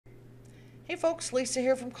Hey folks, Lisa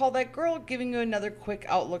here from Call That Girl, giving you another quick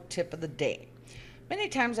Outlook tip of the day. Many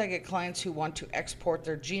times I get clients who want to export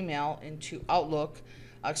their Gmail into Outlook,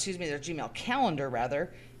 their Gmail calendar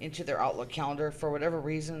rather, into their Outlook calendar for whatever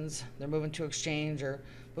reasons. They're moving to Exchange or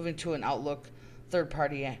moving to an Outlook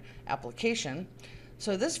third-party application.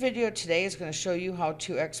 So this video today is going to show you how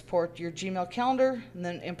to export your Gmail calendar and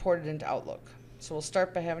then import it into Outlook. So we'll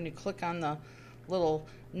start by having you click on the little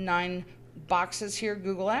 9 boxes here,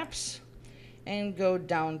 Google Apps, and go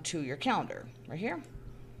down to your calendar right here.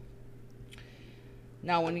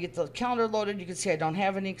 Now when you get the calendar loaded, you can see I don't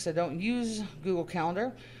have any because I don't use Google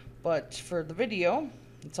Calendar, but for the video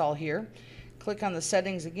it's all here. Click on the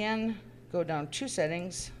settings again, go down to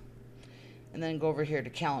settings, and then go over here to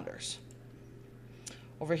calendars.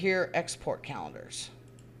 Over here, export calendars.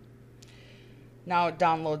 Now it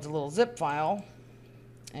downloads a little zip file,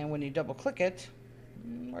 and when you double click it,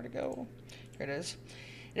 where'd it go? Here it is.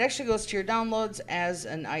 It actually goes to your downloads as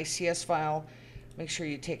an ICS file. Make sure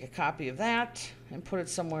you take a copy of that and put it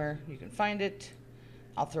somewhere you can find it.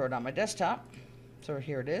 I'll throw it on my desktop. So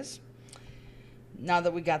here it is. Now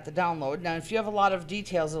that we got the download, now if you have a lot of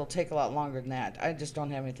details, it'll take a lot longer than that. I just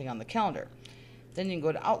don't have anything on the calendar. Then you can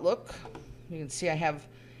go to Outlook. You can see I have,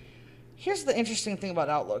 here's the interesting thing about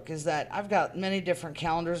Outlook is that I've got many different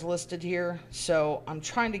calendars listed here. So I'm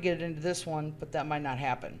trying to get it into this one, but that might not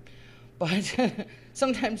happen. But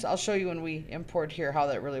sometimes I'll show you when we import here how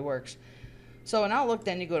that really works. So in Outlook,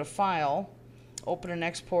 then you go to File, Open and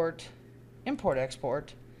Export, Import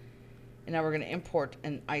Export, and now we're going to import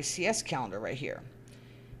an ICS calendar right here.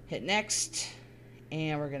 Hit Next,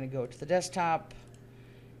 and we're going to go to the desktop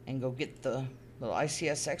and go get the little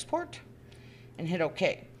ICS export and hit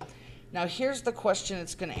OK. Now here's the question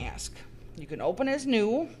it's going to ask. You can open as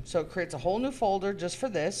new, so it creates a whole new folder just for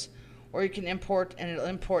this, or you can import and it'll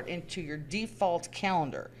import into your default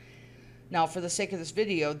calendar. Now for the sake of this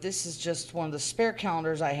video, this is just one of the spare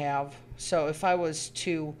calendars I have. So if I was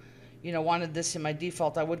to, wanted this in my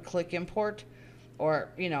default, I would click import, or,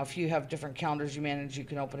 if you have different calendars you manage, you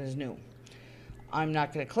can open as new. I'm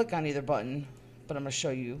not going to click on either button, but I'm going to show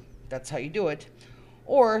you that's how you do it.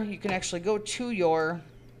 Or you can actually go to your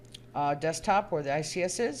desktop where the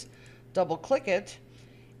ICS is, double click it,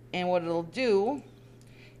 and what it'll do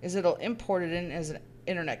is it'll import it in as an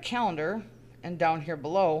internet calendar, and down here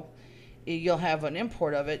below you'll have an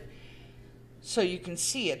import of it so you can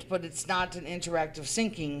see it, but it's not an interactive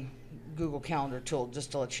syncing Google Calendar tool, just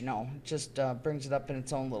to let you know. It just brings it up in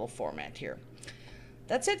its own little format here.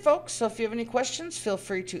 That's it, folks. So if you have any questions, feel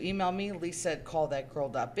free to email me,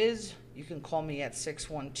 lisa@callthatgirl.biz. You can call me at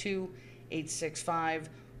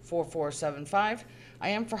 612-865-4475. I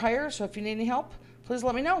am for hire, so if you need any help, please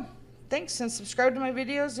let me know. Thanks, and subscribe to my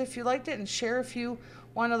videos if you liked it, and share if you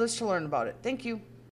want others to learn about it. Thank you.